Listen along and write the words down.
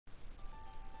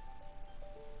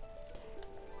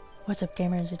What's up,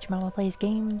 gamers? It's your mama plays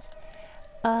games.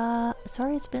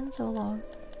 Sorry it's been so long.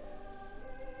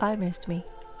 I missed me,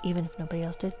 even if nobody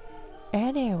else did.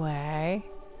 Anyway,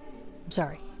 I'm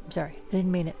sorry. I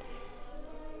didn't mean it.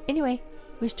 Anyway,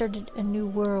 we started a new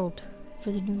world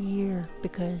for the new year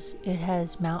because it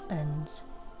has mountains,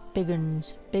 big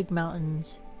ones, big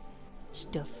mountains,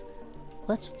 stuff.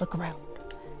 Let's look around.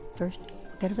 First,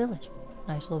 we got a village.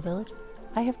 Nice little village.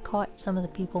 I have caught some of the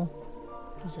people.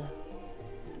 There's a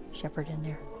shepherd in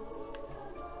there.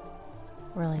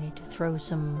 Really need to throw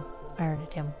some iron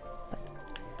at him, but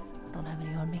I don't have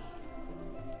any on me.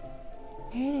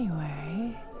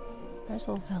 Anyway, there's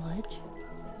a little village.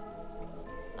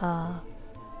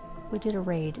 We did a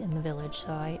raid in the village,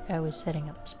 so I was setting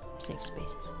up safe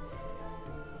spaces.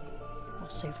 Well,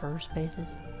 safer spaces?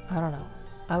 I don't know.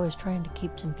 I was trying to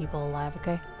keep some people alive,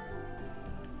 okay?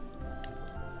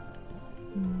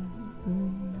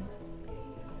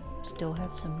 Still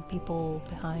have some people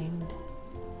behind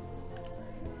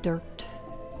dirt.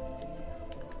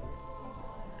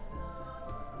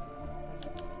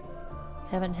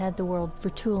 Haven't had the world for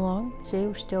too long, so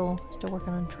we're still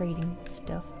working on trading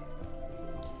stuff.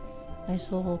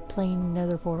 Nice little plain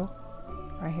nether portal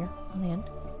right here on the end.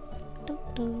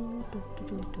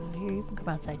 Here, you can come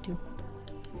outside too.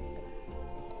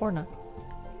 Or not.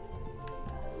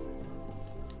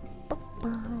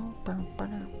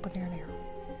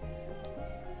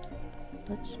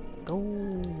 Let's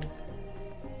go.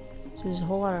 So there's a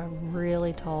whole lot of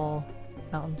really tall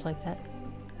mountains like that.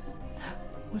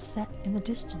 What's that in the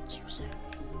distance, you say?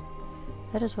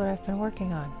 That is what I've been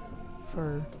working on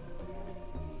for,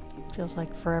 feels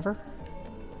like forever.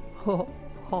 Ho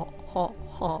ho ho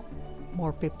ho.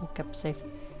 More people kept safe.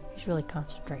 He's really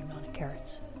concentrating on the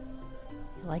carrots.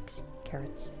 He likes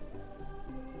carrots.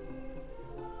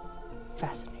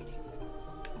 Fascinating.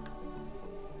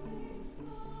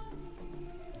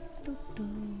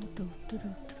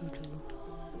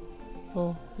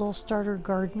 Little starter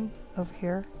garden over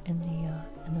here in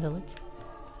the village.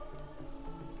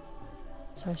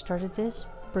 So I started this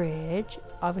bridge.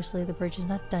 Obviously the bridge is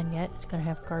not done yet. It's gonna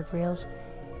have guardrails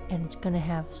and it's gonna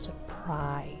have a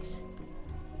surprise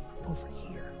over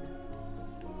here.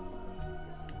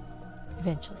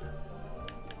 Eventually.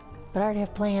 But I already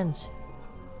have plans.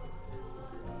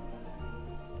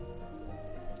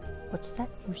 What's that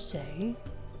you say?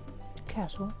 It's a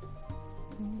castle.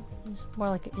 It's more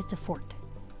like it's a fort.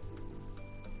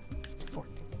 It's a fort.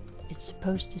 It's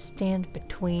supposed to stand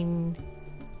between,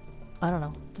 I don't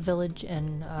know, the village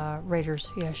and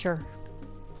raiders. Yeah, sure.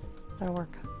 That'll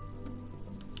work.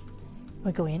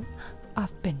 We go in.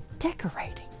 I've been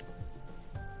decorating.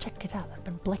 Check it out. I've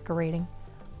been decorating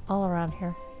all around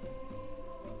here.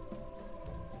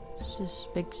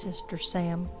 Big sister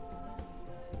Sam.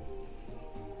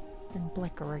 Been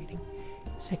decorating.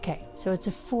 It's okay. So it's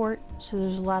a fort, so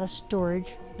there's a lot of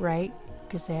storage, right?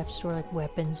 Because they have to store like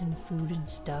weapons and food and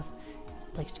stuff.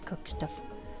 Place to cook stuff.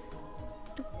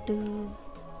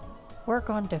 Work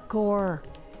on decor.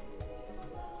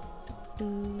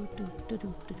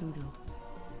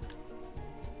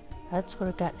 That's what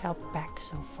I got out back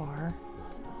so far.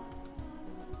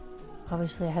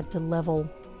 Obviously I had to level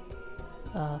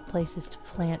places to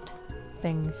plant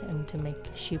things and to make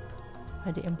sheep. I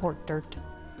had to import dirt.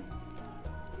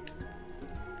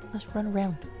 Let's run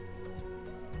around.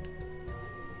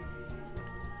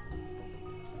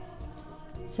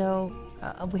 So,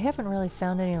 we haven't really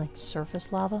found any like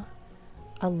surface lava.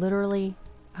 I literally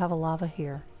have a lava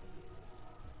here.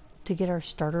 To get our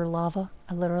starter lava,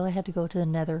 I literally had to go to the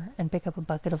nether and pick up a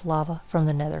bucket of lava from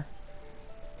the nether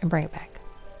and bring it back.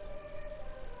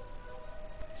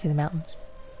 See the mountains?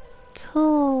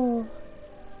 Cool.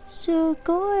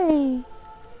 Sugoi.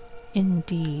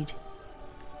 Indeed.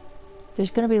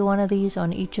 There's going to be one of these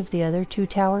on each of the other 2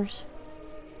 towers.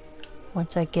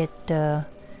 Once I get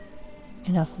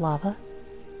enough lava.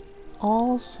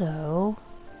 Also,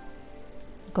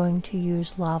 I'm going to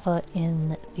use lava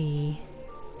in the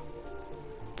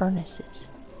furnaces.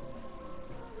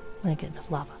 When I get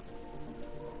enough lava.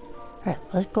 Alright,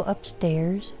 let's go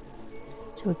upstairs.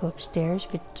 So we go upstairs,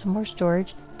 get some more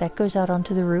storage. That goes out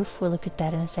onto the roof. We'll look at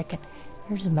that in a second.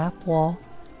 Here's the map wall.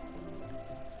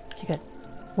 So you got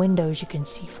windows you can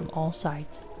see from all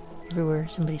sides. Everywhere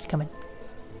somebody's coming.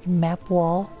 Map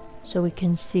wall, so we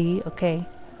can see, okay,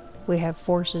 we have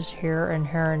forces here and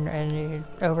here and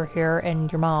over here,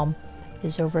 and your mom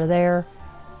is over there,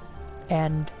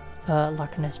 and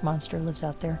Loch Ness Monster lives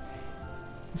out there,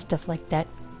 and stuff like that.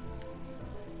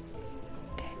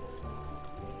 Okay.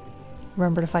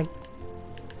 Remember to fight.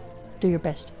 Do your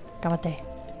best. Kamate.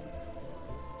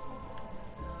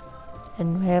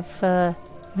 And we have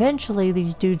Eventually,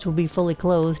 these dudes will be fully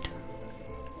clothed.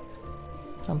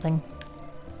 Something.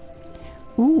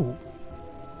 Ooh.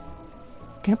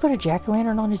 Can I put a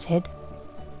jack-o'-lantern on his head?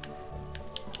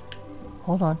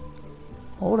 Hold on.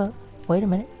 Hold up. Wait a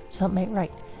minute. Something ain't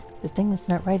right. The thing that's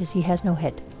not right is he has no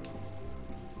head.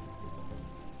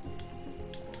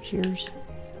 Cheers.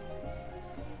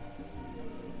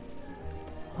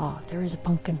 Ah, there is a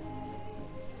pumpkin.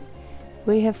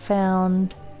 We have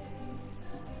found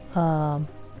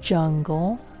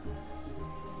jungle.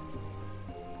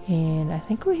 And I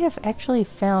think we have actually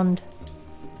found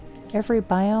every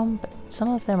biome, but some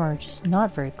of them are just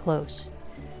not very close.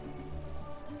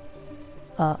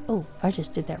 Oh, I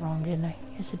just did that wrong, didn't I?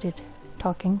 Yes, I did.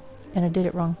 Talking, and I did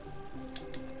it wrong.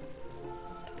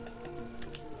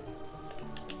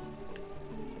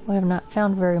 We have not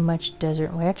found very much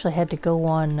desert. We actually had to go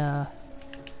on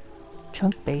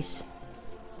chunk base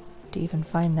to even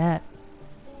find that.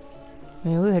 I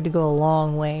mean, we had to go a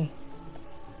long way.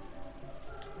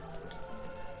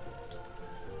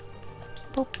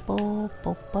 Come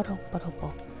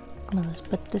on, let's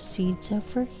put the seeds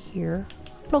over here.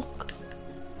 Plunk.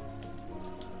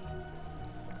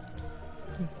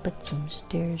 Put some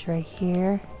stairs right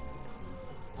here.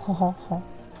 Ho ho ho.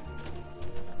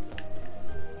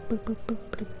 Boop boop boop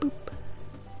boop boop.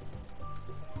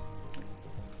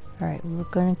 Alright, we're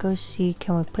gonna go see,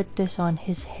 can we put this on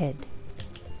his head?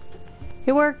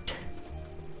 It worked!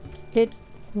 It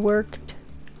worked!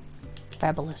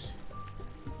 Fabulous.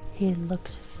 He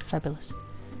looks fabulous.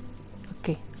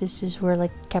 Okay, this is where,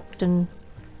 like, Captain,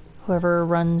 whoever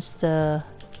runs the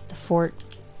fort,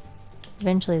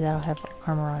 eventually that'll have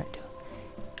armor on it too.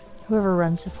 Whoever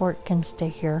runs the fort can stay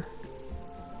here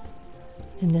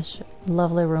in this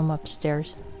lovely room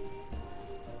upstairs.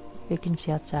 You can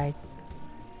see outside.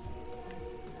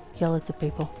 Yell at the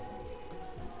people.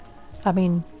 I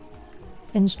mean,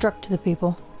 instruct the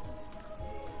people.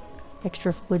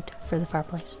 Extra wood for the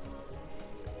fireplace.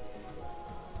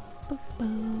 Let's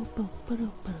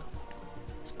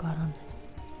go out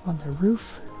on the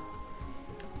roof.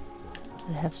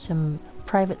 They have some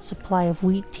private supply of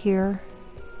wheat here.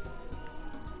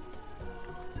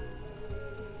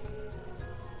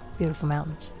 Beautiful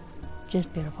mountains.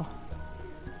 Just beautiful.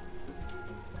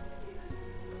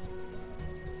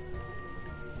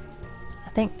 I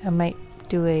think I might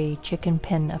do a chicken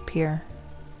pen up here.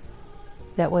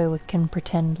 That way we can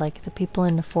pretend like the people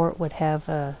in the fort would have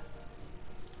a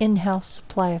in-house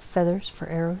supply of feathers for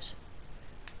arrows.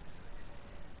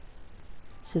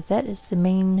 So that is the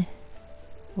main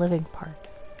living part.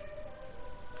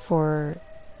 For,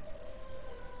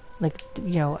 like,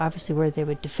 you know, obviously where they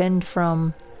would defend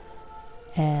from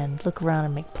and look around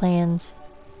and make plans.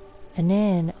 And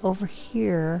then over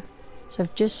here, so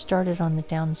I've just started on the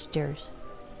downstairs.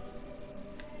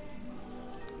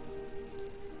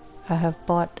 I have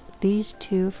bought these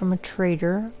two from a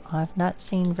trader. I've not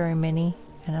seen very many,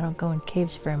 and I don't go in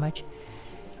caves very much.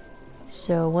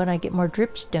 So when I get more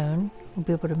dripstone, we'll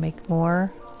be able to make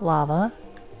more lava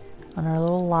on our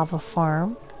little lava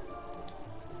farm.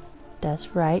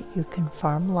 That's right, you can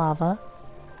farm lava.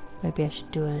 Maybe I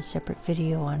should do a separate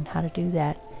video on how to do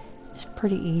that. It's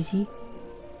pretty easy,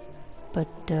 but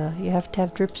you have to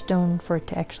have dripstone for it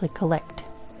to actually collect.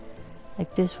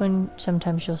 Like this one,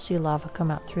 sometimes you'll see lava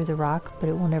come out through the rock, but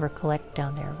it will never collect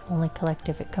down there. It will only collect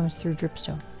if it comes through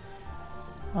dripstone.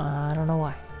 I don't know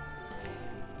why.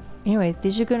 Anyway,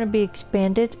 these are going to be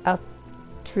expanded out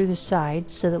through the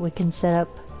sides so that we can set up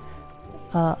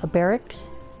a barracks.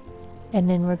 And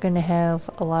then we're going to have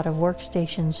a lot of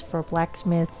workstations for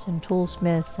blacksmiths and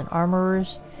toolsmiths and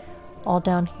armorers all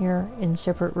down here in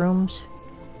separate rooms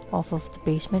off of the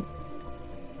basement,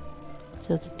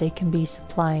 so that they can be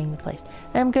supplying the place.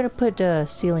 And I'm going to put a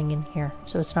ceiling in here,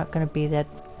 so it's not going to be that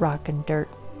rock and dirt.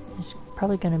 It's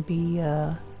probably going to be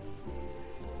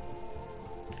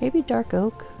maybe dark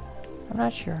oak. I'm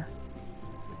not sure.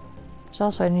 So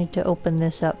also I need to open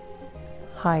this up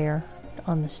higher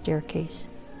on the staircase.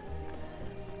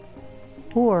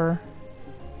 Or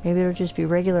maybe it'll just be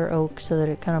regular oak so that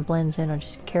it kind of blends in. I'll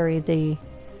just carry the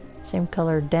same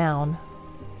color down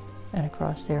and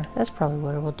across there. That's probably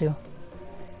what it will do.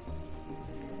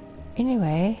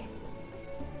 Anyway,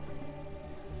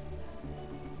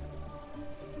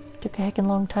 took a heckin'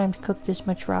 long time to cook this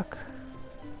much rock.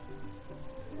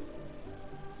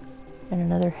 And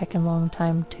another heckin' long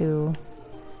time to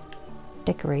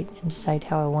decorate and decide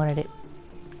how I wanted it.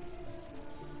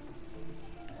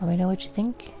 Let me know what you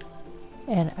think,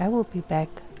 and I will be back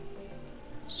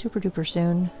super duper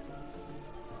soon.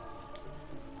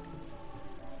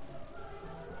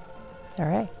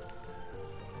 Alright.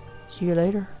 See you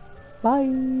later. Bye!